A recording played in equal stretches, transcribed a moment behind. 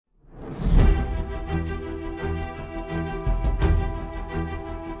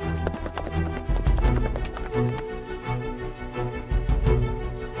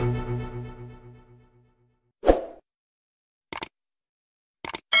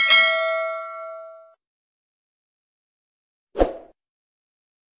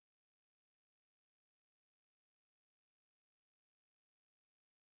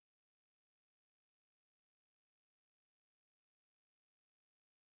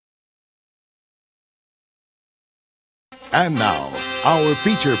And now, our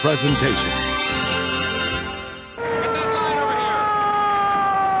feature presentation. Get that line over here.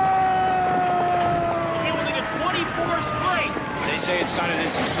 Able to get 24 straight. They say it's not an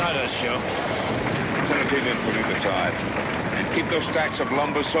inside us, Joe. 17 in for either side. And keep those stacks of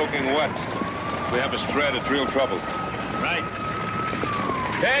lumber soaking wet. If we have a spread, it's real trouble. Right.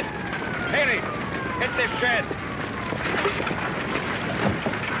 Ted! Haley! Hit this shed!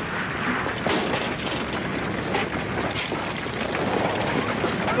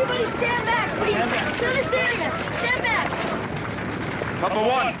 Everybody stand back, please. Through this area. Stand back. Number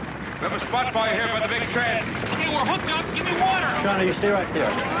one, we have a spot fire here by the big shed. Okay, we're hooked up. Give me water. Shauna, you stay right there.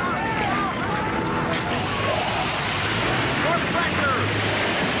 More pressure.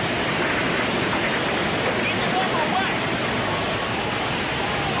 Keep the lumber wet.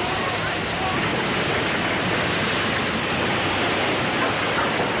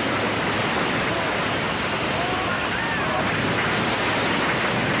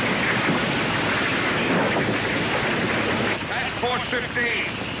 That's force 15.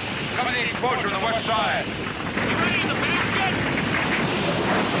 Coming the exposure on the west side. You ready in the basket?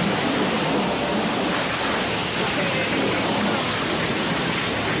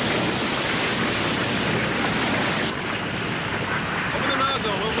 Open the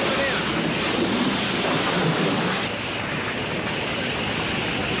nozzle. We'll move it in.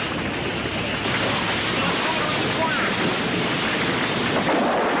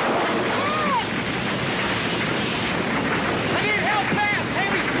 I need help fast.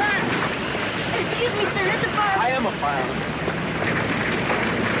 Haley's trapped. Excuse me, sir. Hit the fire. I am a fireman.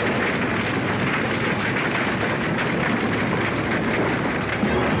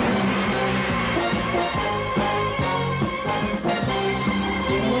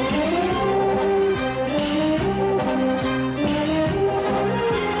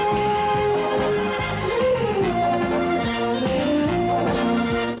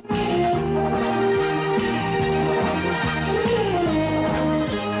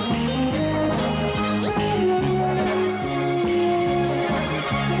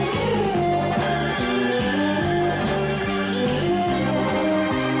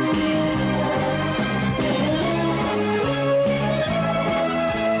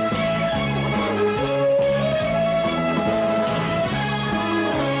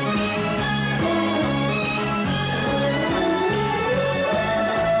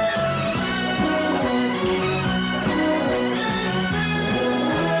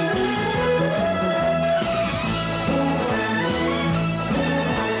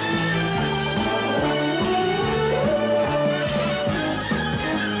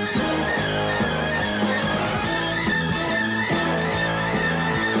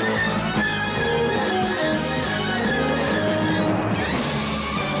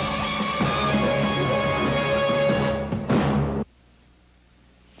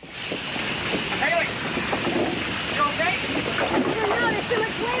 Haley! You okay? I don't know. There's too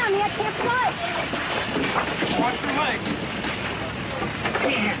much weight on me. I can't fly. Watch your legs.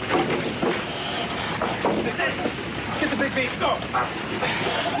 That's it. Let's get the big beast. Go.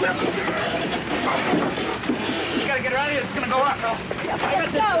 You gotta get her out of here. It's gonna go up. I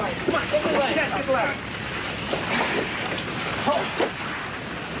got this way. Come on, get the leg. Yes, get the leg.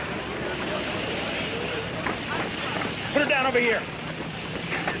 Put her down over here.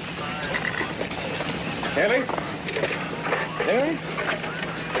 Haley? Haley?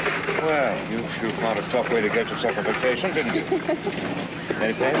 Well, you sure found a tough way to get yourself a vacation, didn't you?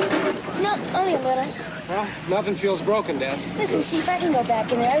 Any pain? No, only a little. Well, nothing feels broken, Dad. Listen, Chief, I can go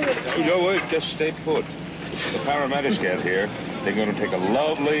back in there. I really can. No, wait, just stay put. The paramedics get here. They're going to take a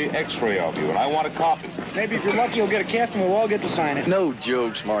lovely x-ray of you, and I want a copy. Maybe if you're lucky, you'll get a cast and we'll all get to sign it. No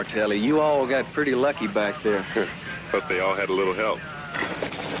jokes, Martelli. You all got pretty lucky back there. Plus, they all had a little help.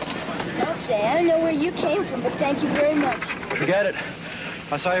 I'll say, I don't know where you came from, but thank you very much. Forget it.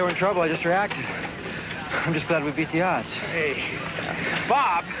 I saw you were in trouble. I just reacted. I'm just glad we beat the odds. Hey,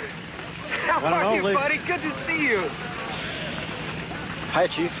 Bob. How are you, buddy? Good to see you. Hi,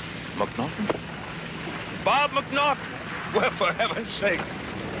 Chief. McNaughton? Bob McNaughton. Well, for heaven's sake.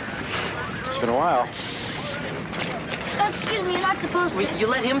 It's been a while. Oh, excuse me, you're not supposed to. You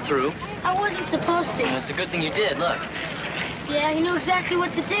let him through. I wasn't supposed to. Well, it's a good thing you did, look. Yeah, you know exactly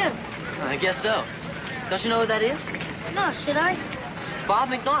what to do. I guess so. Don't you know who that is? No, should I? Bob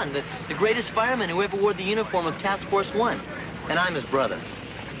McNaughton, the greatest fireman who ever wore the uniform of Task Force 1. And I'm his brother.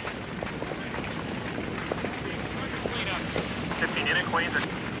 15 in Queens.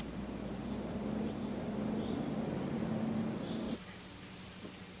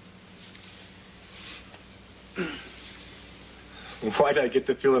 Why do I get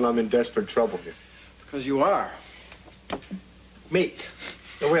the feeling I'm in desperate trouble here? Because you are. Me.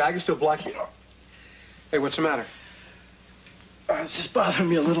 No, wait, I can still block you. Hey, what's the matter? It's just bothering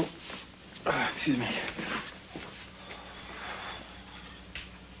me a little. Excuse me.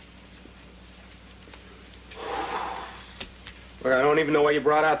 Look, I don't even know why you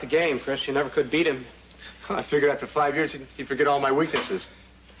brought out the game, Chris. You never could beat him. I figured after 5 years, he'd forget all my weaknesses.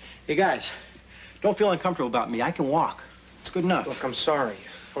 Hey, guys, don't feel uncomfortable about me. I can walk. It's good enough. Look, I'm sorry.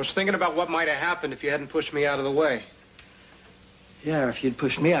 I was thinking about what might have happened if you hadn't pushed me out of the way. Yeah, if you'd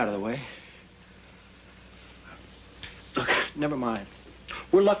pushed me out of the way. Look, never mind.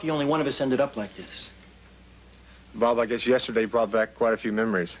 We're lucky only one of us ended up like this. Bob, I guess yesterday brought back quite a few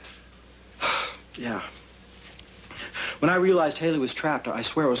memories. Yeah. When I realized Haley was trapped, I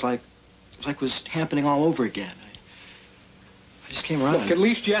swear it was like it was happening all over again. I just came around. Look, at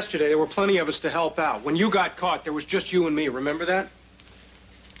least yesterday there were plenty of us to help out. When you got caught, there was just you and me. Remember that?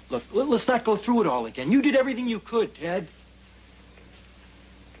 Look, let's not go through it all again. You did everything you could, Ted.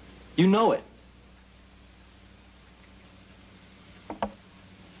 You know it.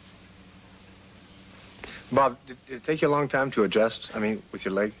 Bob, did it take you a long time to adjust? I mean, with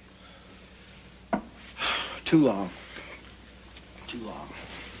your leg? Too long. Too long.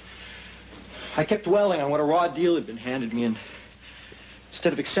 I kept dwelling on what a raw deal had been handed me, and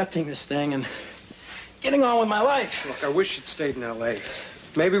instead of accepting this thing and getting on with my life. Look, I wish you'd stayed in L.A.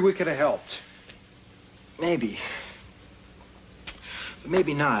 Maybe we could have helped. Maybe. But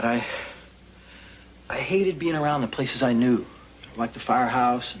maybe not. I hated being around the places I knew, like the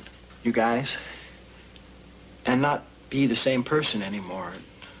firehouse and you guys, and not be the same person anymore.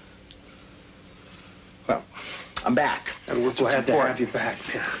 Well, I'm back. And we're glad to have you back.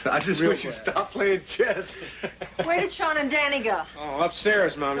 I just wish you'd stop playing chess. Where did Sean and Danny go? Oh,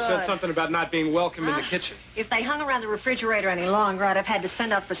 upstairs, Mom. He said something about not being welcome in the kitchen. If they hung around the refrigerator any longer, I'd have had to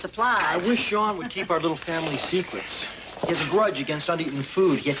send out for supplies. I wish Sean would keep our little family secrets. He has a grudge against uneaten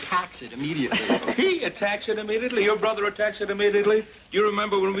food. He attacks it immediately. He attacks it immediately? Your brother attacks it immediately? You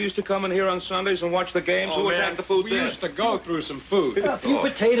remember when we used to come in here on Sundays and watch the games? Who attacked the food we then? used to go through some food. A few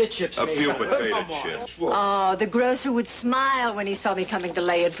potato chips, A maybe. few potato chips. Oh, the grocer would smile when he saw me coming to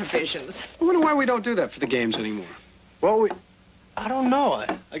lay in provisions. I wonder why we don't do that for the games anymore. Well, I don't know.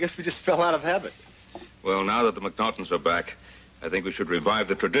 I guess we just fell out of habit. Well, now that the McNaughtons are back, I think we should revive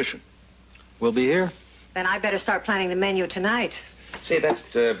the tradition. We'll be here. Then I better start planning the menu tonight. Say, that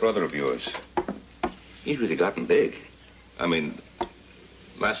brother of yours, he's really gotten big. I mean,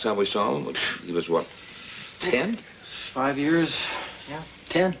 last time we saw him, he was, what, 10? 5 years, yeah,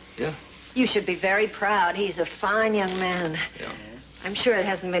 10. Yeah. You should be very proud. He's a fine young man. Yeah. I'm sure it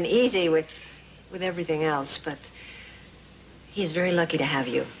hasn't been easy with everything else, but he's very lucky to have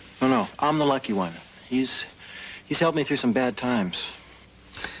you. No, I'm the lucky one. He's helped me through some bad times.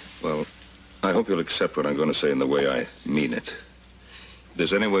 Well, I hope you'll accept what I'm going to say in the way I mean it. If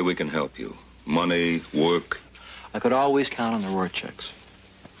there's any way we can help you, money, work. I could always count on the Rorcheks.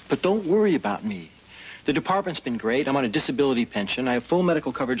 But don't worry about me. The department's been great. I'm on a disability pension. I have full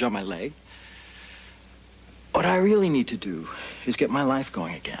medical coverage on my leg. What I really need to do is get my life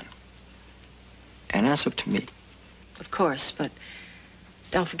going again. And that's up to me. Of course, but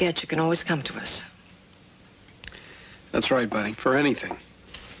don't forget you can always come to us. That's right, buddy. For anything.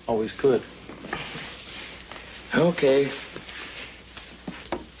 Always could. Okay.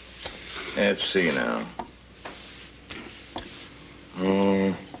 Let's see now.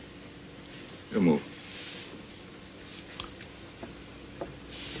 You move.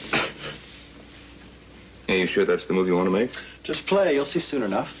 Are you sure that's the move you want to make? Just play. You'll see soon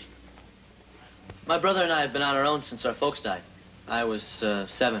enough. My brother and I have been on our own since our folks died. I was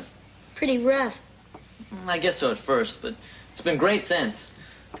 7. Pretty rough. I guess so at first, but it's been great since.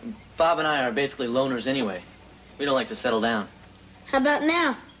 Bob and I are basically loners anyway. We don't like to settle down. How about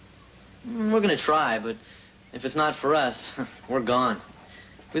now? We're gonna try, but if it's not for us, we're gone.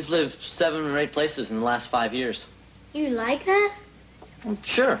 We've lived 7 or 8 places in the last 5 years. You like that?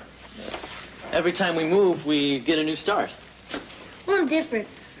 Sure. Every time we move, we get a new start. Well, I'm different.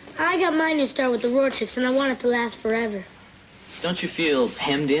 I got my new start with the Rorcheks, and I want it to last forever. Don't you feel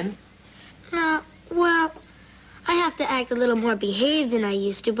hemmed in? No, well, I have to act a little more behaved than I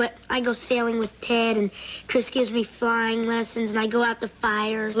used to, but I go sailing with Ted, and Chris gives me flying lessons, and I go out to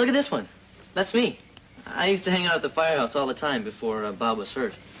fire. Look at this one. That's me. I used to hang out at the firehouse all the time before Bob was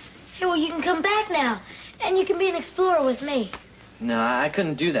hurt. Hey, well, you can come back now, and you can be an explorer with me. No, I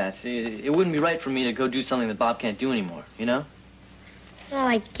couldn't do that. It wouldn't be right for me to go do something that Bob can't do anymore, you know? Well,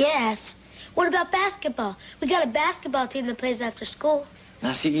 I guess. What about basketball? We got a basketball team that plays after school.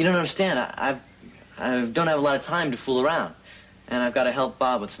 Now, see, you don't understand. I don't have a lot of time to fool around, and I've got to help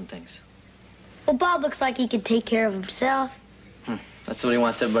Bob with some things. Well, Bob looks like he can take care of himself. That's what he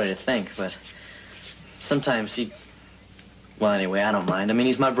wants everybody to think, but sometimes he... Well, anyway, I don't mind. I mean,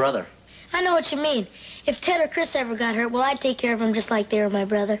 he's my brother. I know what you mean. If Ted or Chris ever got hurt, well, I'd take care of him just like they were my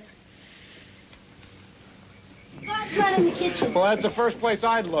brother. Bob's right in the kitchen. Well, that's the first place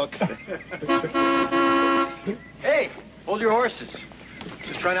I'd look. Hey, hold your horses.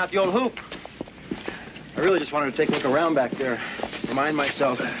 Just trying out the old hoop. I really just wanted to take a look around back there. Remind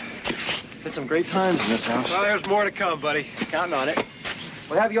myself. Had some great times in this house. Well, there's more to come, buddy. Counting on it.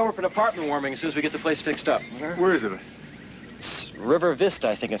 We'll have you over for an apartment warming as soon as we get the place fixed up. Where is it? It's River Vista,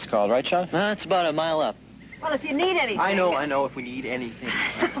 I think it's called. Right, Sean? It's about a mile up. Well, if you need anything... I know if we need anything.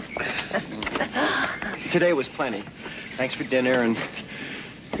 Today was plenty. Thanks for dinner and...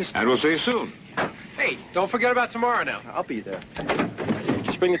 And we'll see you soon. Hey, don't forget about tomorrow now. I'll be there.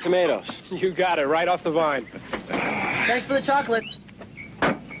 Just bring the tomatoes. You got it, right off the vine. Thanks for the chocolate.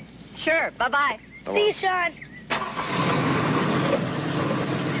 Sure, bye-bye. See you, Sean.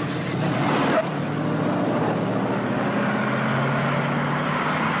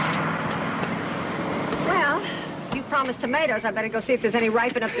 Well, you promised tomatoes. I better go see if there's any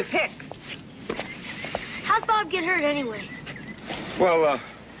ripe enough to pick. How'd Bob get hurt anyway? Well,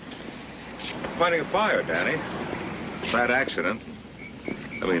 fighting a fire, Danny. Bad accident.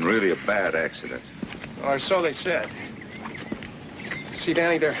 I mean, really a bad accident. Or so they said. See,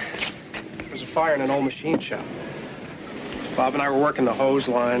 Danny, there was a fire in an old machine shop. Bob and I were working the hose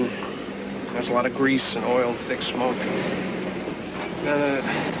line. There's a lot of grease and oil and thick smoke. And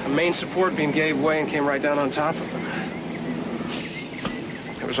a main support beam gave way and came right down on top of him.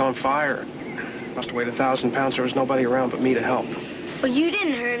 It was on fire. Must have weighed 1,000 pounds. There was nobody around but me to help. Well, you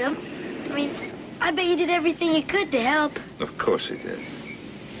didn't hurt him. I mean, I bet you did everything you could to help. Of course he did.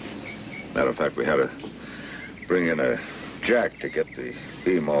 Matter of fact, we had to bring in a jack to get the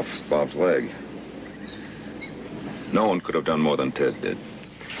beam off Bob's leg. No one could have done more than Ted did.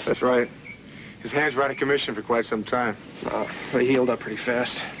 That's right. His hands were out of commission for quite some time. They healed up pretty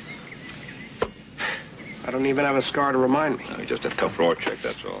fast. I don't even have a scar to remind me. No, he just a tough Rorchek,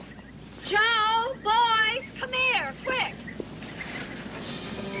 that's all. Joe, boys, come here, quick.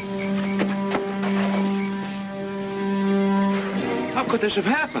 How could this have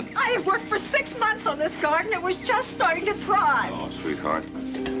happened? I had worked for 6 months on this garden. It was just starting to thrive. Oh, sweetheart.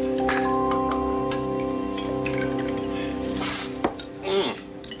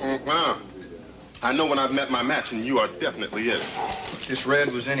 Wow. I know when I've met my match, and you are definitely it. If this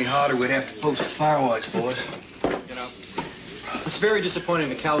red was any hotter, we'd have to post the firewatch, boys. You know, it's very disappointing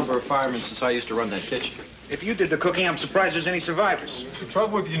the caliber of firemen since I used to run that kitchen. If you did the cooking, I'm surprised there's any survivors. The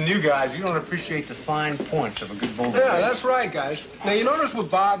trouble with you new guys, you don't appreciate the fine points of a good bowl. Yeah, that's right, guys. Now, you notice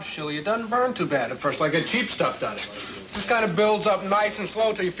with Bob's chili, it doesn't burn too bad at first, like that cheap stuff does. It just kind of builds up nice and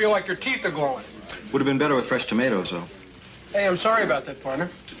slow till you feel like your teeth are glowing. Would have been better with fresh tomatoes, though. Hey, I'm sorry about that, partner.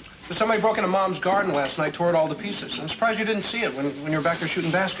 Somebody broke into Mom's garden last night, tore it all to pieces. I'm surprised you didn't see it when you were back there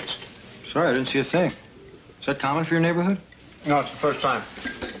shooting baskets. Sorry, I didn't see a thing. Is that common for your neighborhood? No, it's the first time.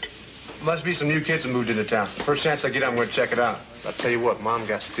 Must be some new kids that moved into town. First chance I get, I'm going to check it out. I'll tell you what, Mom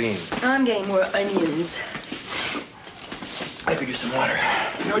got steam. I'm getting more onions. I could use some water.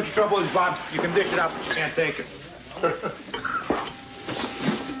 You know what your trouble is, Bob? You can dish it out, but you can't take it.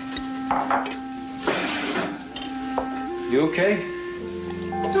 You okay?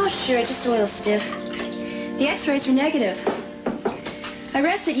 Oh, sure, just a little stiff. The x-rays were negative. I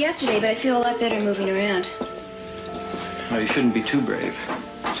rested yesterday, but I feel a lot better moving around. No, you shouldn't be too brave.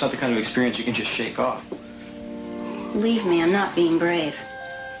 It's not the kind of experience you can just shake off. Believe me, I'm not being brave.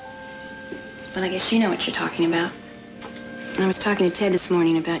 But I guess you know what you're talking about. I was talking to Ted this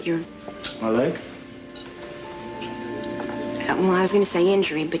morning about your... My leg? Well, I was going to say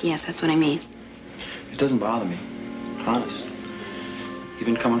injury, but yes, that's what I mean. It doesn't bother me. Honest.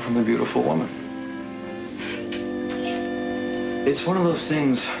 Even coming from a beautiful woman. It's one of those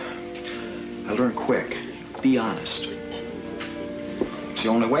things I learned quick. Be honest. It's the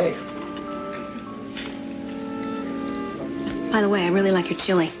only way. By the way, I really like your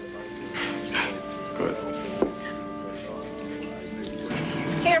chili. Good.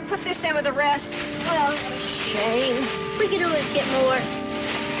 Here, put this in with the rest. Well, shame. We could always get more.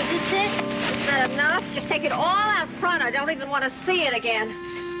 Is this it? Is that enough? Just take it all out front. I don't even want to see it again.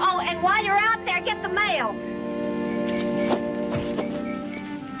 Oh, and while you're out there, get the mail.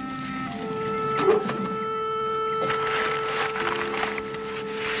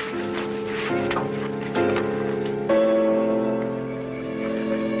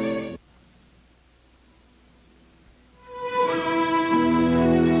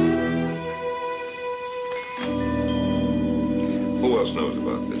 Who else knows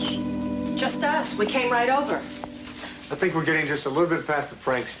about this? Just us. We came right over. I think we're getting just a little bit past the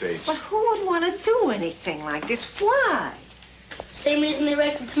prank stage. But who would want to do anything like this? Why? Same reason they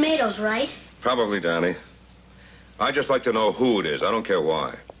wrecked the tomatoes, right? Probably, Danny. I'd just like to know who it is. I don't care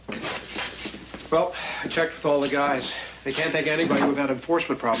why. Well, I checked with all the guys. They can't think anybody we've had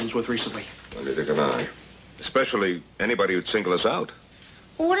enforcement problems with recently. Well, neither can I. Especially anybody who'd single us out.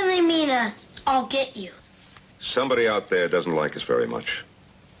 Well, what do they mean, I'll get you? Somebody out there doesn't like us very much.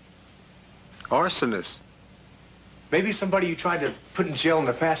 Arsonist. Maybe somebody you tried to put in jail in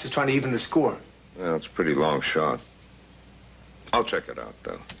the past is trying to even the score. Well, it's a pretty long shot. I'll check it out,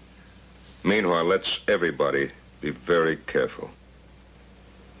 though. Meanwhile, let's everybody be very careful.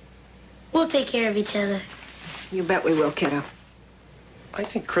 We'll take care of each other. You bet we will, kiddo. I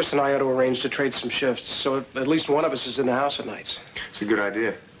think Chris and I ought to arrange to trade some shifts, so at least one of us is in the house at nights. It's a good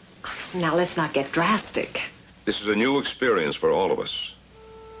idea. Now, let's not get drastic. This is a new experience for all of us.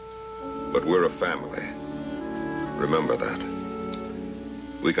 But we're a family. Remember that.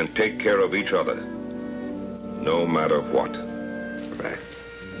 We can take care of each other, no matter what. Right.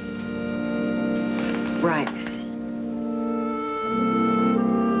 Right.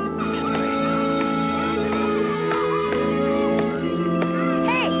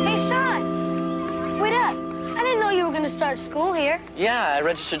 Hey, Sean! Wait up. I didn't know you were going to start school here. Yeah, I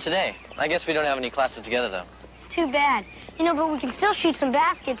registered today. I guess we don't have any classes together, though. Too bad. You know, but we can still shoot some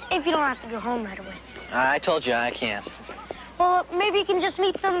baskets if you don't have to go home right away. I told you I can't. Well, maybe you can just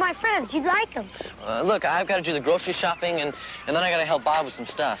meet some of my friends. You'd like them. Look, I've got to do the grocery shopping, and then I got to help Bob with some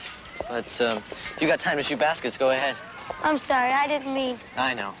stuff. But if you got time to shoot baskets, go ahead. I'm sorry, I didn't mean...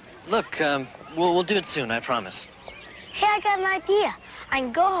 I know. Look, we'll do it soon, I promise. Hey, I got an idea. I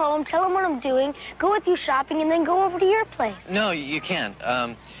can go home, tell them what I'm doing, go with you shopping, and then go over to your place. No, you can't.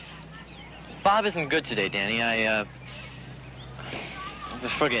 Bob isn't good today, Danny.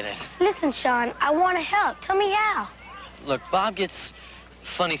 Forget it. Listen, Sean, I want to help. Tell me how. Look, Bob gets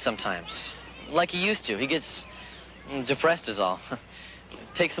funny sometimes. Like he used to. He gets depressed is all. It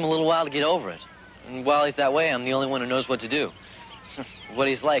takes him a little while to get over it. And while he's that way, I'm the only one who knows what to do. What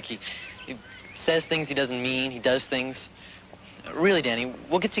he's like, he says things he doesn't mean. He does things. Really, Danny,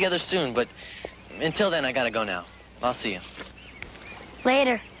 we'll get together soon, but until then, I gotta go now. I'll see you.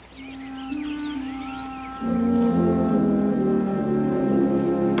 Later.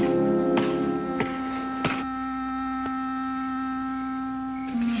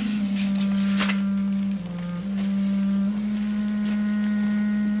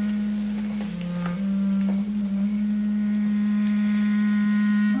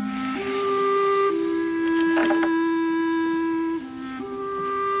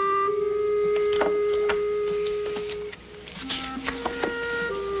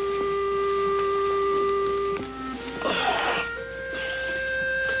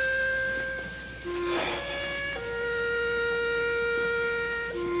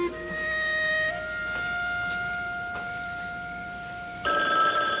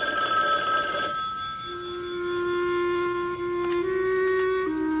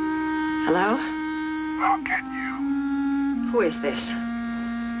 Hello? I'll get you. Who is this?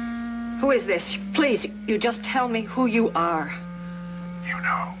 Who is this? Please, you just tell me who you are. You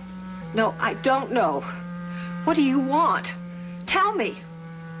know. No, I don't know. What do you want? Tell me.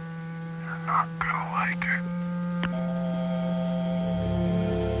 You're not gonna like it.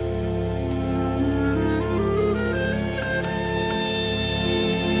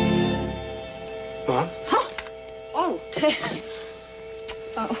 Mom? Huh? Oh, Ted.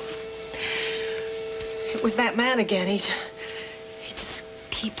 Oh. It was that man again. He just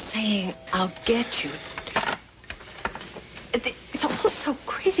keeps saying, I'll get you. It's all so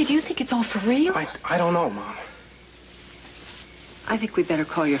crazy. Do you think it's all for real? I don't know, Mom. I think we better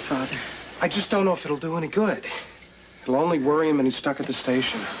call your father. I just don't know if it'll do any good. It'll only worry him and he's stuck at the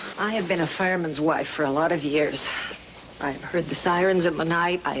station. I have been a fireman's wife for a lot of years. I have heard the sirens in the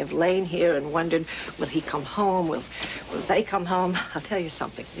night. I have lain here and wondered, will he come home? Will they come home? I'll tell you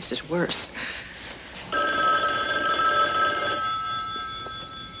something. This is worse.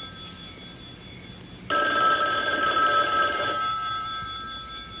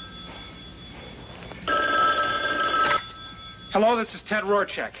 Hello, this is Ted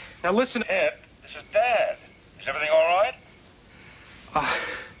Rorchek. Now listen, Ed, this is Dad. Is everything all right?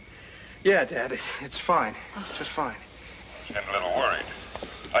 Yeah, Dad, it's fine. It's just fine. I'm a little worried.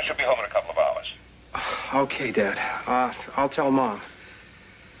 I should be home in a couple of hours. Okay, Dad. I'll tell Mom.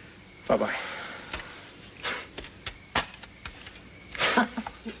 Bye-bye.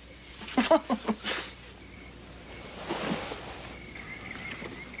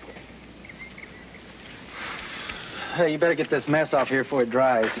 Hey, you better get this mess off here before it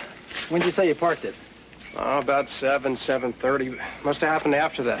dries. When'd you say you parked it? Oh, about 7:30. Must have happened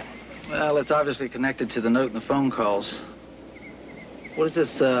after that. Well, it's obviously connected to the note and the phone calls. What does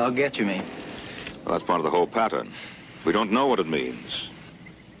this, I'll get you mean? Well, that's part of the whole pattern. We don't know what it means.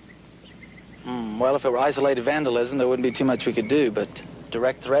 Well, if it were isolated vandalism, there wouldn't be too much we could do, but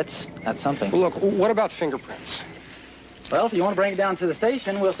direct threats, that's something. Well, look, what about fingerprints? Well, if you want to bring it down to the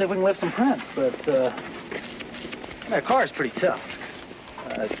station, we'll see if we can lift some prints, but, that car's pretty tough.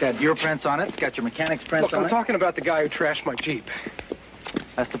 It's got your prints on it, it's got your mechanic's prints Look, on it. I'm talking about the guy who trashed my Jeep.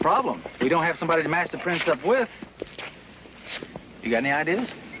 That's the problem. We don't have somebody to match the prints up with. You got any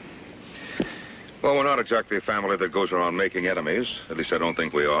ideas? Well, we're not exactly a family that goes around making enemies. At least I don't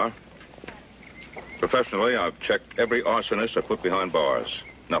think we are. Professionally, I've checked every arsonist I put behind bars.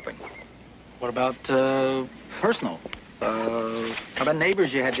 Nothing. What about, personal? How about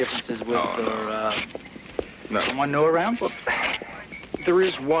neighbors you had differences with, No. someone new around? Well, there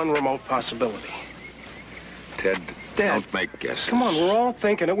is one remote possibility. Ted, Dad, don't make guesses. Come on, we're all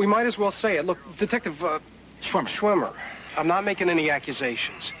thinking it. We might as well say it. Look, Detective, Schwimmer. I'm not making any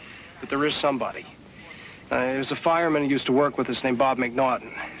accusations, but there is somebody. There's a fireman who used to work with us named Bob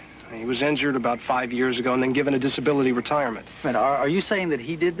McNaughton. He was injured about 5 years ago and then given a disability retirement. Man, are you saying that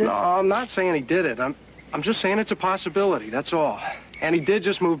he did this? No, I'm not saying he did it. I'm just saying it's a possibility, that's all. And he did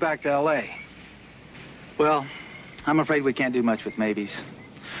just move back to L.A. Well, I'm afraid we can't do much with maybes.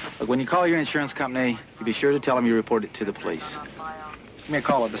 Look, when you call your insurance company, you be sure to tell them you report it to the police. Give me a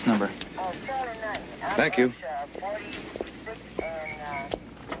call at this number. Thank you.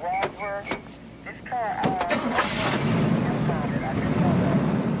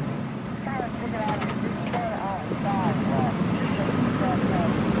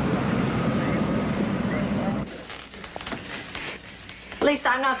 At least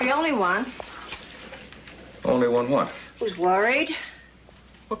I'm not the only one. Only one what? Who's worried?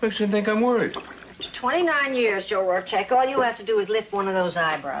 What makes you think I'm worried? 29 years, Joe Rorchek. All you have to do is lift one of those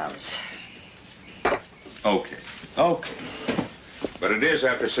eyebrows. Okay. But it is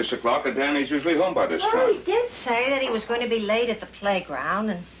after 6 o'clock, and Danny's usually home by this Well, time. he did say that he was going to be late at the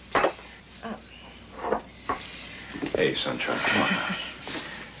playground, and... Hey, sunshine, come on.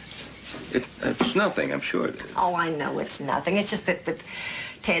 It's nothing, I'm sure it is. Oh, I know it's nothing. It's just that with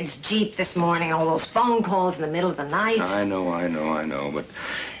Ted's Jeep this morning, all those phone calls in the middle of the night. I know.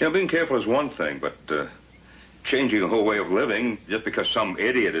 But, being careful is one thing, but changing a whole way of living just because some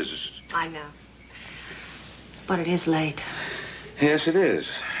idiot is... I know. But it is late. Yes, it is.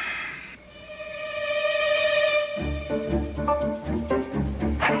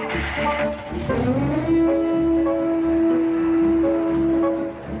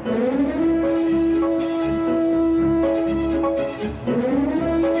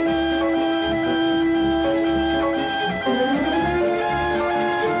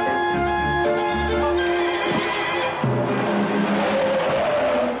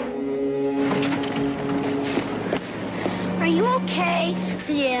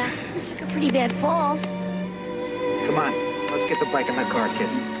 Pretty bad fall. Come on, let's get the bike in the car, kid.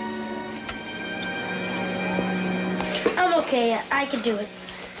 I'm okay. I can do it.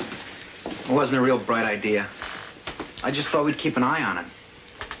 It wasn't a real bright idea. I just thought we'd keep an eye on it.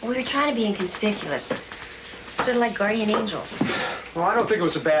 We were trying to be inconspicuous. Sort of like guardian angels. Well, I don't think it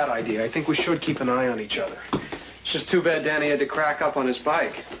was a bad idea. I think we should keep an eye on each other. It's just too bad Danny had to crack up on his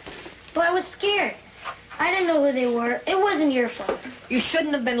bike. Well, I was scared. I didn't know who they were. It wasn't your fault. You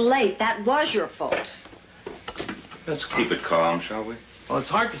shouldn't have been late. That was your fault. Let's keep it calm, shall we? Well, it's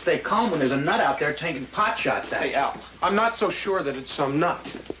hard to stay calm when there's a nut out there taking pot shots at you. Hey, Al, I'm not so sure that it's some nut.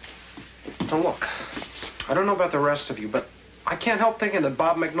 Now, look, I don't know about the rest of you, but I can't help thinking that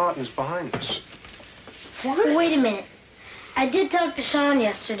Bob McNaughton is behind this. What? Wait a minute. I did talk to Sean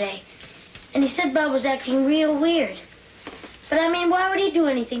yesterday, and he said Bob was acting real weird. But, I mean, why would he do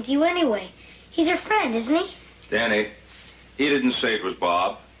anything to you anyway? He's your friend, isn't he? Danny, he didn't say it was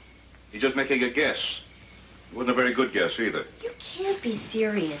Bob. He's just making a guess. It wasn't a very good guess, either. You can't be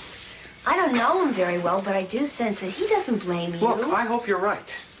serious. I don't know him very well, but I do sense that he doesn't blame you. Look, I hope you're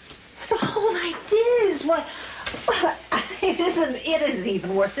right. The whole idea is what... Well, it isn't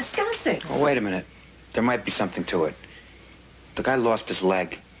even worth discussing. Well, wait a minute. There might be something to it. The guy lost his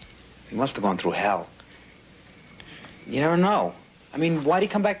leg. He must have gone through hell. You never know. I mean, why'd he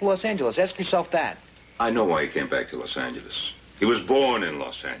come back to Los Angeles? Ask yourself that. I know why he came back to Los Angeles. He was born in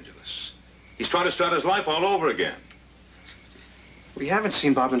Los Angeles. He's trying to start his life all over again. We haven't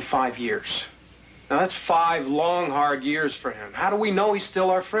seen Bob in 5 years. Now, that's 5 long, hard years for him. How do we know he's still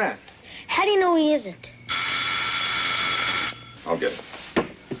our friend? How do you know he isn't? I'll get it.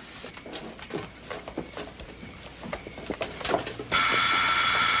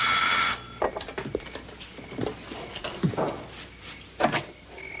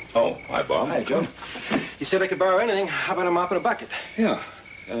 Bob. Hi, Joe. You said I could borrow anything. How about a mop and a bucket? Yeah,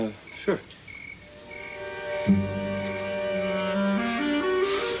 sure.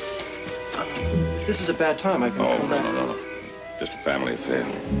 If this is a bad time, I can come back. No. Just a family affair.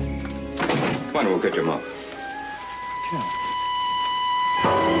 Come on, we'll get your mop.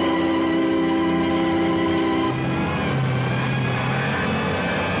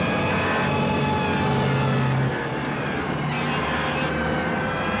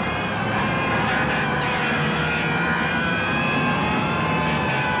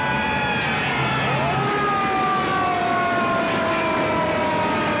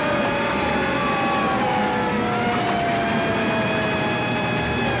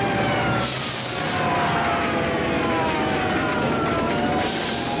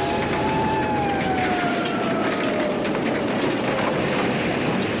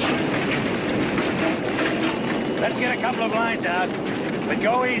 Let's get a couple of lines out, but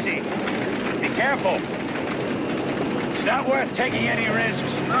go easy. Be careful. It's not worth taking any risks.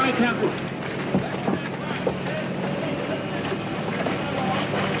 All right, Captain.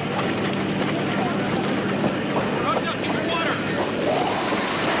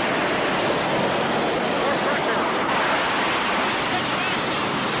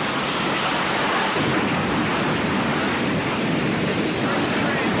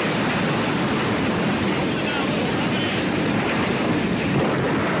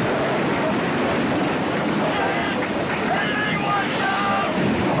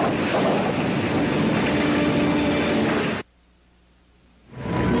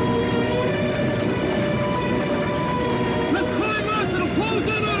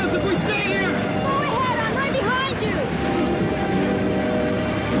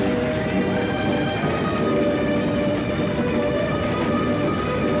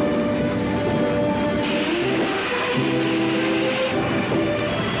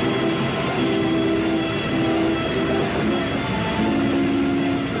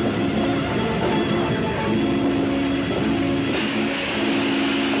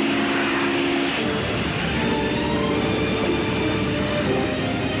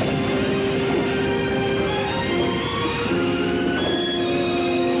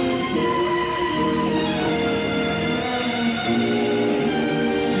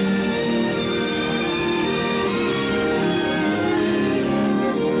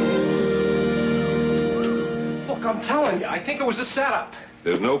 I'm telling you, I think it was a setup.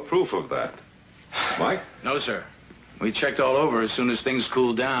 There's no proof of that. Mike? No, sir. We checked all over as soon as things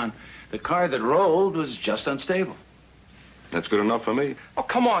cooled down. The car that rolled was just unstable. That's good enough for me. Oh,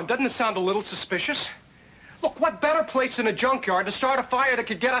 come on. Doesn't it sound a little suspicious? Look, what better place than a junkyard to start a fire that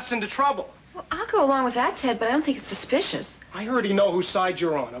could get us into trouble? Well, I'll go along with that, Ted, but I don't think it's suspicious. I already know whose side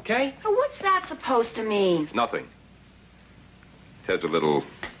you're on, okay? Well, what's that supposed to mean? Nothing. Ted's a little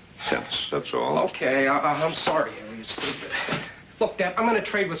tense, that's all. Okay, I'm sorry, you're stupid. Look, Dad, I'm going to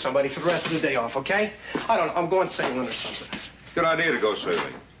trade with somebody for the rest of the day off, okay? I don't know, I'm going sailing or something. Good idea to go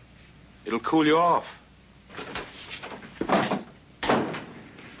sailing. It'll cool you off.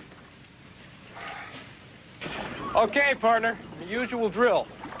 Okay, partner, the usual drill.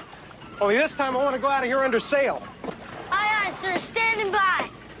 Only this time I want to go out of here under sail. Aye, aye, sir. Standing by.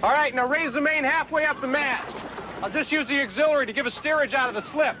 All right, now raise the main halfway up the mast. I'll just use the auxiliary to give a steerage out of the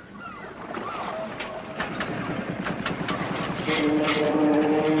slip.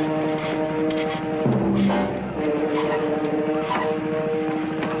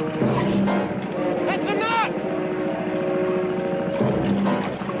 That's enough!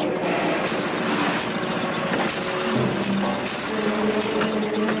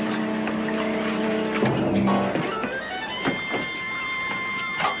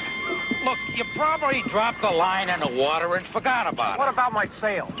 Look, you probably dropped the line in the water and forgot about it. What about my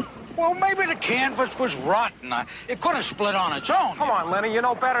sail? Well, maybe the canvas was rotten. It could have split on its own. Come on, Lenny, you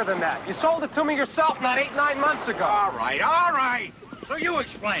know better than that. You sold it to me yourself not 8, 9 months ago. All right. So you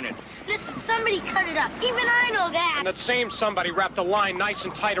explain it. Listen, somebody cut it up. Even I know that. And that same somebody wrapped a line nice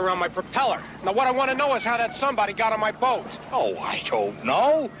and tight around my propeller. Now, what I want to know is how that somebody got on my boat. Oh, I don't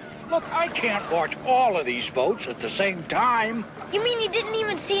know. Look, I can't watch all of these boats at the same time. You mean you didn't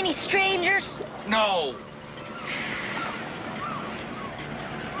even see any strangers? No.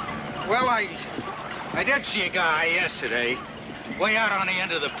 Well, I did see a guy yesterday, way out on the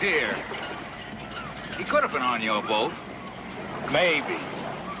end of the pier. He could have been on your boat. Maybe.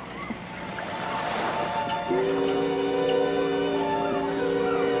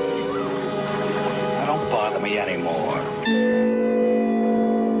 Now, don't bother me anymore.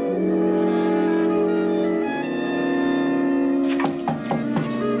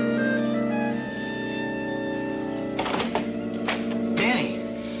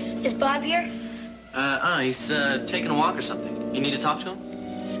 Is Bob here? He's taking a walk or something. You need to talk to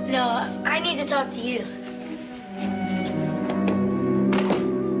him? No, I need to talk to you.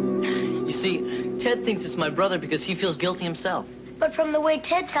 You see, Ted thinks it's my brother because he feels guilty himself. But from the way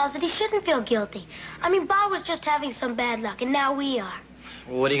Ted tells it, he shouldn't feel guilty. I mean, Bob was just having some bad luck, and now we are.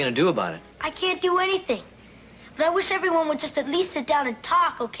 Well, what are you going to do about it? I can't do anything. But I wish everyone would just at least sit down and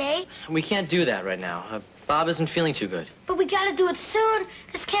talk, okay? We can't do that right now. Bob isn't feeling too good. But we gotta do it soon.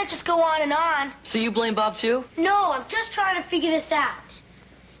 This can't just go on and on. So you blame Bob, too? No, I'm just trying to figure this out.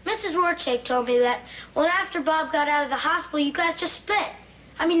 Mrs. Rorchek told me that, well, after Bob got out of the hospital, you guys just split.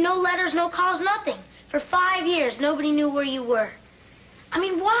 I mean, no letters, no calls, nothing. For 5 years, nobody knew where you were. I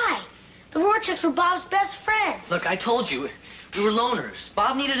mean, why? The Rorcheks were Bob's best friends. Look, I told you, we were loners.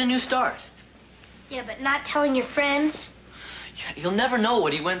 Bob needed a new start. Yeah, but not telling your friends? You'll never know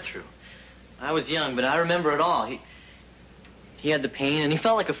what he went through. I was young, but I remember it all. He had the pain, and he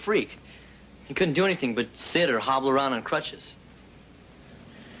felt like a freak. He couldn't do anything but sit or hobble around on crutches.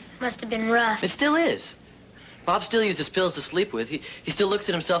 Must have been rough. It still is. Bob still uses pills to sleep with. He still looks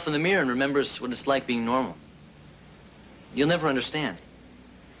at himself in the mirror and remembers what it's like being normal. You'll never understand.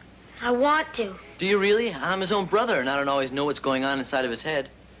 I want to. Do you really? I'm his own brother, and I don't always know what's going on inside of his head.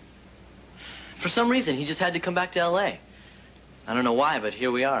 For some reason, he just had to come back to L.A. I don't know why, but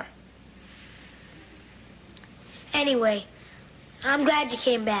here we are. Anyway, I'm glad you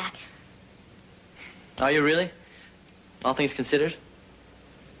came back. Are you really? All things considered?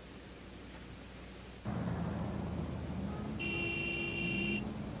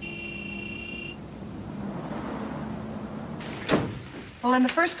 Well, in the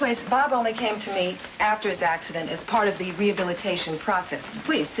first place, Bob only came to me after his accident as part of the rehabilitation process.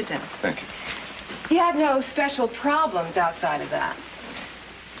 Please, sit down. Thank you. He had no special problems outside of that.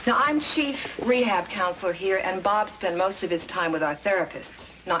 Now, I'm chief rehab counselor here, and Bob spent most of his time with our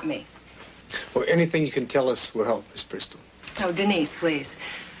therapists, not me. Well, anything you can tell us will help, Miss Bristol. Oh, Denise, please.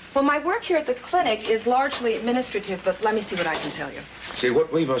 Well, my work here at the clinic is largely administrative, but let me see what I can tell you. See,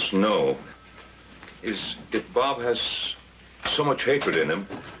 what we must know is if Bob has so much hatred in him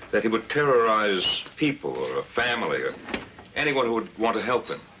that he would terrorize people or a family or anyone who would want to help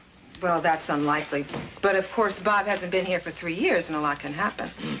him. Well, that's unlikely. But, of course, Bob hasn't been here for 3 years, and a lot can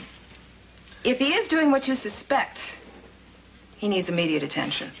happen. If he is doing what you suspect, he needs immediate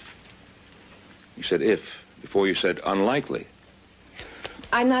attention. You said if, before you said unlikely.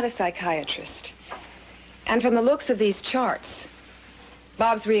 I'm not a psychiatrist. And from the looks of these charts,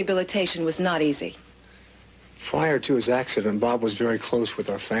 Bob's rehabilitation was not easy. Prior to his accident, Bob was very close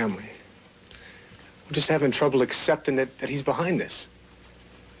with our family. We're just having trouble accepting that he's behind this.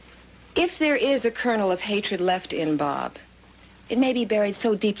 If there is a kernel of hatred left in Bob, it may be buried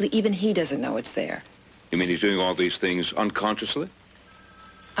so deeply even he doesn't know it's there. You mean he's doing all these things unconsciously?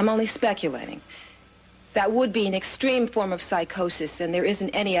 I'm only speculating. That would be an extreme form of psychosis, and there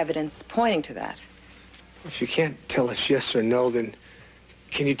isn't any evidence pointing to that. If you can't tell us yes or no, then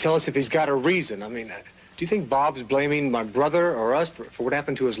can you tell us if he's got a reason? I mean, do you think Bob's blaming my brother or us for what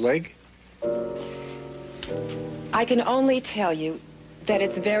happened to his leg? I can only tell you that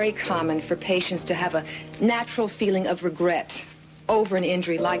it's very common for patients to have a natural feeling of regret over an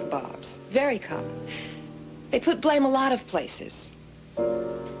injury like Bob's. Very common. They put blame a lot of places.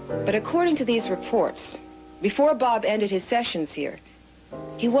 But according to these reports, before Bob ended his sessions here,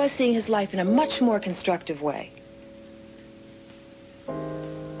 he was seeing his life in a much more constructive way.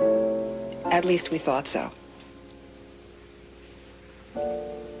 At least we thought so.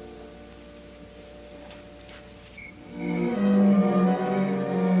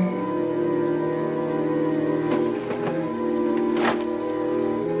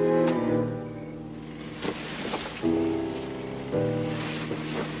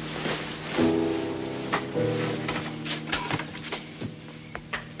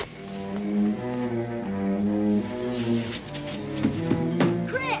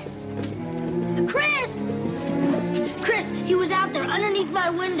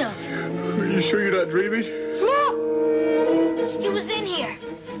 Dreaming? Look! He was in here.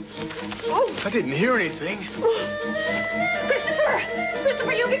 Oh! I didn't hear anything. Christopher!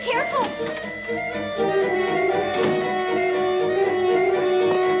 Christopher, you be careful!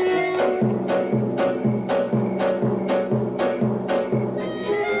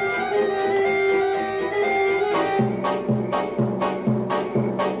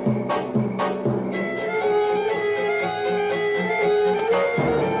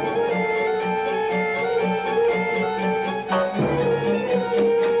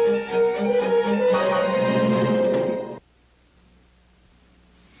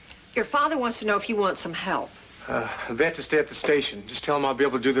 Your father wants to know if you want some help. They have to stay at the station. Just tell them I'll be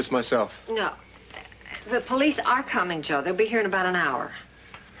able to do this myself. No. The police are coming, Joe. They'll be here in about an hour.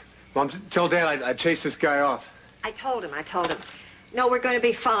 Mom, tell Dad I'd chase this guy off. I told him. No, we're going to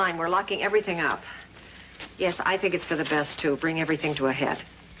be fine. We're locking everything up. Yes, I think it's for the best, too. Bring everything to a head.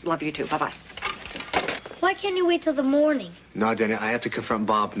 Love you, too. Bye-bye. Why can't you wait till the morning? No, Danny, I have to confront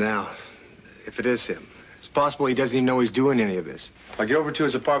Bob now. If it is him. It's possible he doesn't even know he's doing any of this. If I get over to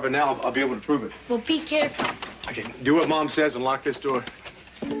his apartment now, I'll be able to prove it. Well, be careful. Okay, do what Mom says and lock this door.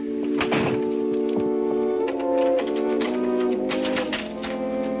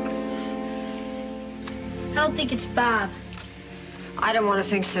 I don't think it's Bob. I don't want to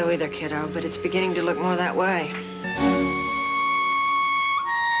think so either, kiddo, but it's beginning to look more that way.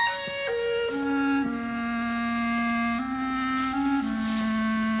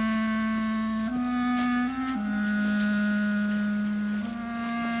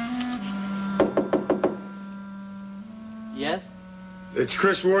 Yes? It's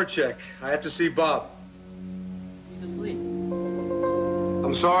Chris Rorchek. I have to see Bob. He's asleep.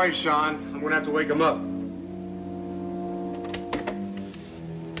 I'm sorry, Sean. I'm going to have to wake him up.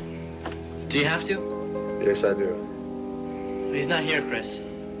 Do you have to? Yes, I do. He's not here, Chris.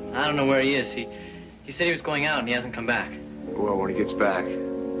 I don't know where he is. He said he was going out and he hasn't come back. Well, when he gets back,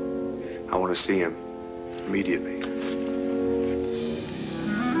 I want to see him immediately.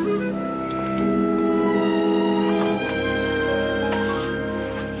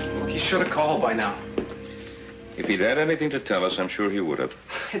 Look, he should have called by now. If he'd had anything to tell us, I'm sure he would have.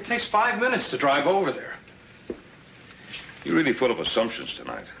 It takes 5 minutes to drive over there. You're really full of assumptions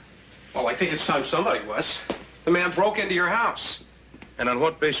tonight. Well, I think it's time somebody was. The man broke into your house. And on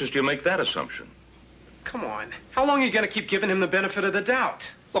what basis do you make that assumption? Come on. How long are you going to keep giving him the benefit of the doubt?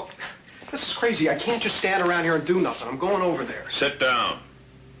 Look, this is crazy. I can't just stand around here and do nothing. I'm going over there. Sit down.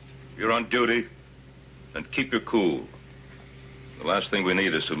 You're on duty. And keep your cool. The last thing we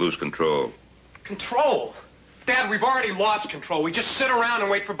need is to lose control. Control? Dad, we've already lost control. We just sit around and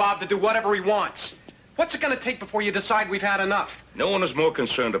wait for Bob to do whatever he wants. What's it going to take before you decide we've had enough? No one is more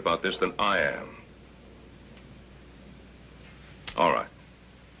concerned about this than I am. All right.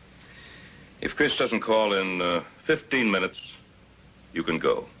 If Chris doesn't call in 15 minutes, you can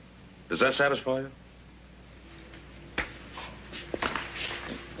go. Does that satisfy you?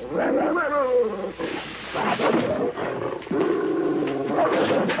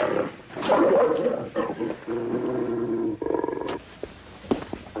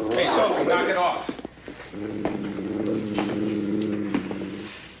 Hey, Sophie, knock it off.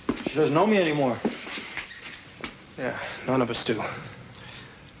 She doesn't know me anymore. Yeah, none of us do.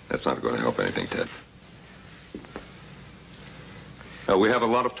 That's not going to help anything, Ted. We have a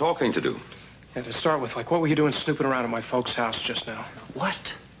lot of talking to do. Yeah, to start with, like, what were you doing snooping around at my folks' house just now?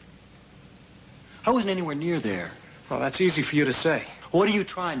 What? I wasn't anywhere near there. Well, that's easy for you to say. What are you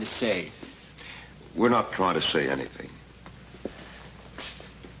trying to say? We're not trying to say anything.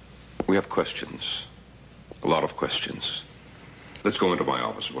 We have questions. A lot of questions. Let's go into my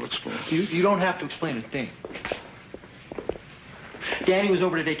office and we'll explain. You don't have to explain a thing. Danny was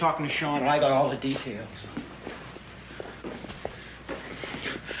over today talking to Sean, and I got all the details.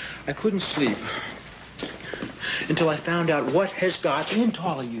 I couldn't sleep until I found out what has got into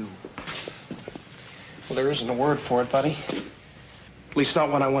all of you. Well, there isn't a word for it, buddy. At least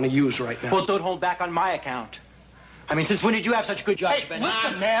not one I want to use right now. Well, don't hold back on my account. I mean, since when did you have such good judgment? Hey,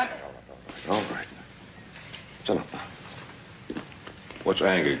 listen, man. All right. Shut up now. What's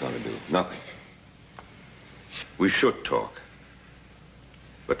anger going to do? Nothing. We should talk.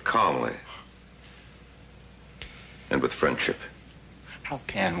 But calmly. And with friendship. How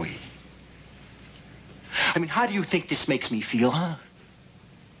can we? I mean, how do you think this makes me feel, huh?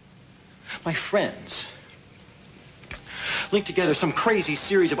 My friends link together some crazy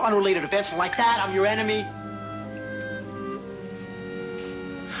series of unrelated events, and like that, I'm your enemy?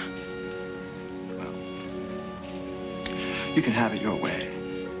 Well, you can have it your way.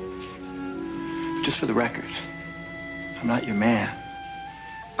 Just for the record, I'm not your man.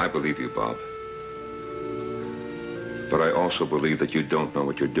 I believe you, Bob. But I also believe that you don't know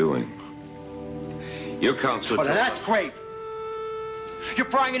what you're doing. Your counsel... Oh, now that's great. You're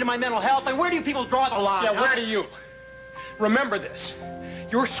prying into my mental health, and where do you people draw the line? Yeah, where do you? Remember this.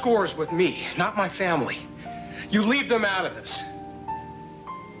 Your score's with me, not my family. You leave them out of this.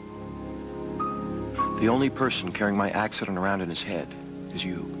 The only person carrying my accident around in his head is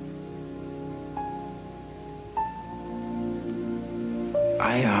you.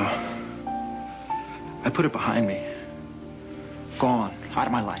 I put it behind me. Gone, out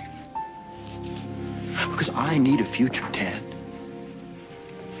of my life. Because I need a future, Ted.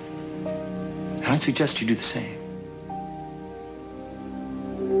 And I suggest you do the same.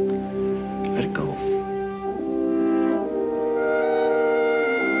 Let it go.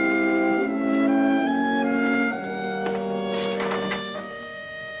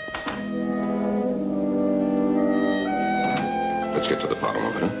 Let's get to the bottom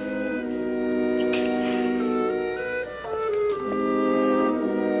of it, huh?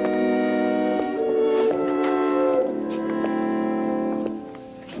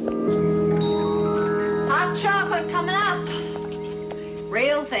 Hot chocolate coming up.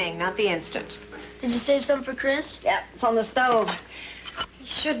 Real thing, not the instant. Did you save some for Chris? Yep, it's on the stove. He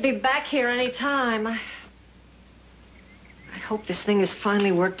should be back here any time. I hope this thing is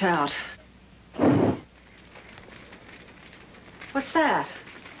finally worked out. What's that?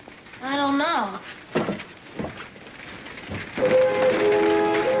 I don't know.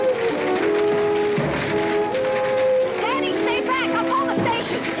 Danny, stay back. I'll call the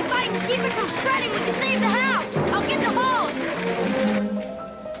station. If I can keep it from spreading, we can save the house. I'll get the hose.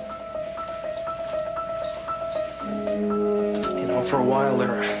 You know, for a while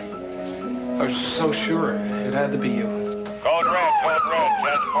there, I was so sure it had to be you. Code red,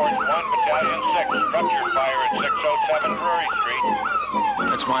 transport 1, Battalion 6. Structure fire at 607 Drury Street.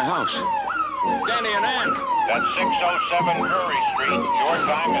 That's my house. Danny and Ann. That's 607 Drury Street. Your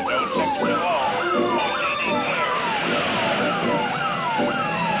time is 0620. OCD clear.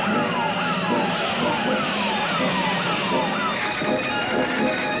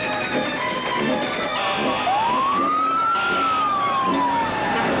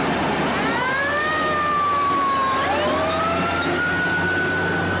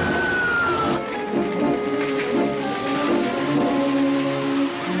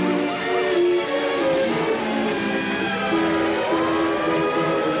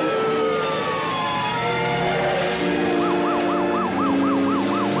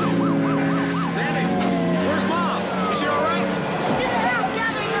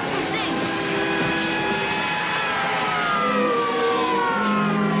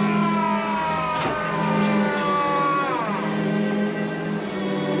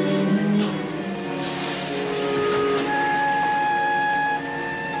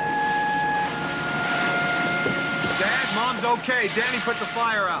 Okay, Danny put the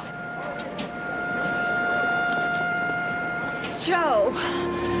fire out. Joe.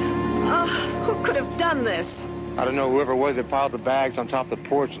 Who could have done this? I don't know, whoever it was that piled the bags on top of the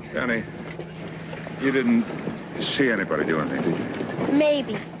porch. Danny, you didn't see anybody do anything, did you?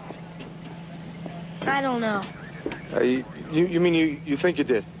 Maybe. I don't know. You mean you think you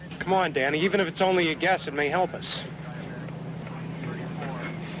did? Come on, Danny. Even if it's only a guess, it may help us.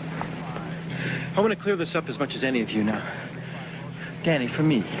 I want to clear this up as much as any of you now. Danny, for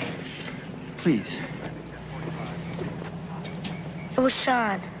me, please. It was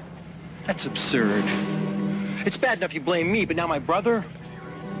Sean. That's absurd. It's bad enough you blame me, but now my brother?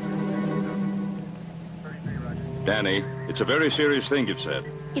 Danny, it's a very serious thing you've said.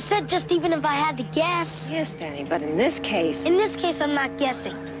 You said just even if I had to guess. Yes, Danny, but in this case... In this case, I'm not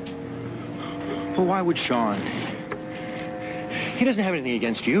guessing. Well, why would Sean? He doesn't have anything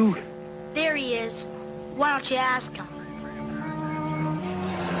against you. There he is. Why don't you ask him?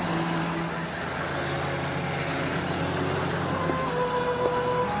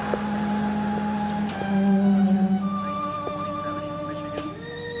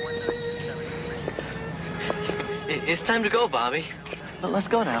 It's time to go, Bobby. Let's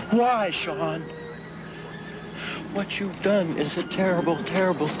go now. Why, Sean? What you've done is a terrible,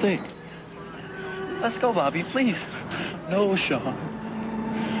 terrible thing. Let's go, Bobby, please. No, Sean.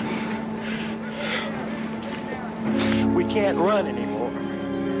 We can't run anymore.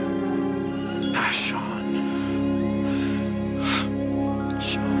 Ah, Sean.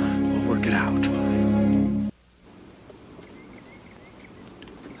 Sean, we'll work it out.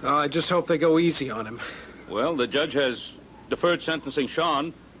 I just hope they go easy on him. Well, the judge has deferred sentencing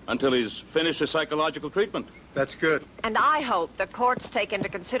Sean until he's finished his psychological treatment. That's good. And I hope the courts take into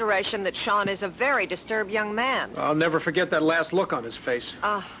consideration that Sean is a very disturbed young man. I'll never forget that last look on his face.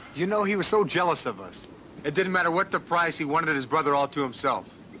 You know, he was so jealous of us. It didn't matter what the price, he wanted his brother all to himself.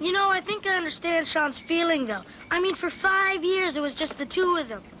 You know, I think I understand Sean's feeling, though. I mean, for 5 years, it was just the two of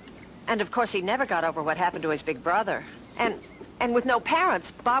them. And, of course, he never got over what happened to his big brother. And with no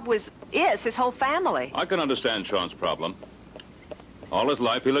parents, Bob is his whole family. I can understand Sean's problem. All his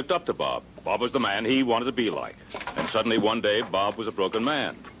life, he looked up to Bob. Bob was the man he wanted to be like. And suddenly, one day, Bob was a broken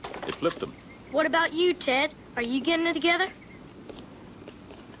man. It flipped him. What about you, Ted? Are you getting it together?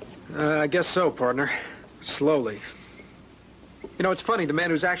 I guess so, partner. Slowly. You know, it's funny, the man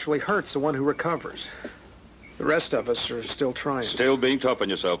who's actually hurt's the one who recovers. The rest of us are still trying. Still being tough on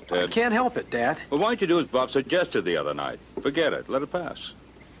yourself, Ted. I can't help it, Dad. Well, why don't you do as Bob suggested the other night? Forget it. Let it pass.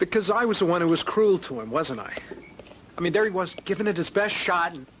 Because I was the one who was cruel to him, wasn't I? I mean, there he was, giving it his best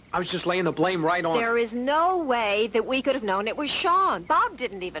shot, and I was just laying the blame right on him. There is no way that we could have known it was Sean. Bob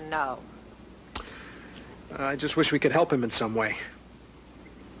didn't even know. I just wish we could help him in some way.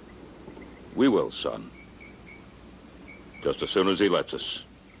 We will, son. Just as soon as he lets us.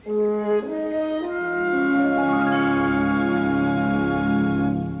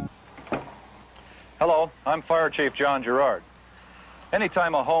 Hello, I'm Fire Chief John Gerard.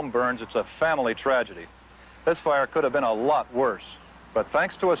 Anytime a home burns, it's a family tragedy. This fire could have been a lot worse, but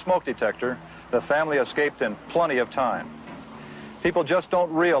thanks to a smoke detector, the family escaped in plenty of time. People just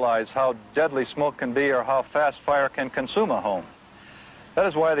don't realize how deadly smoke can be or how fast fire can consume a home. That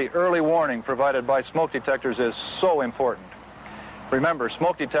is why the early warning provided by smoke detectors is so important. Remember,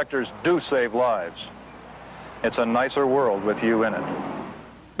 smoke detectors do save lives. It's a nicer world with you in it.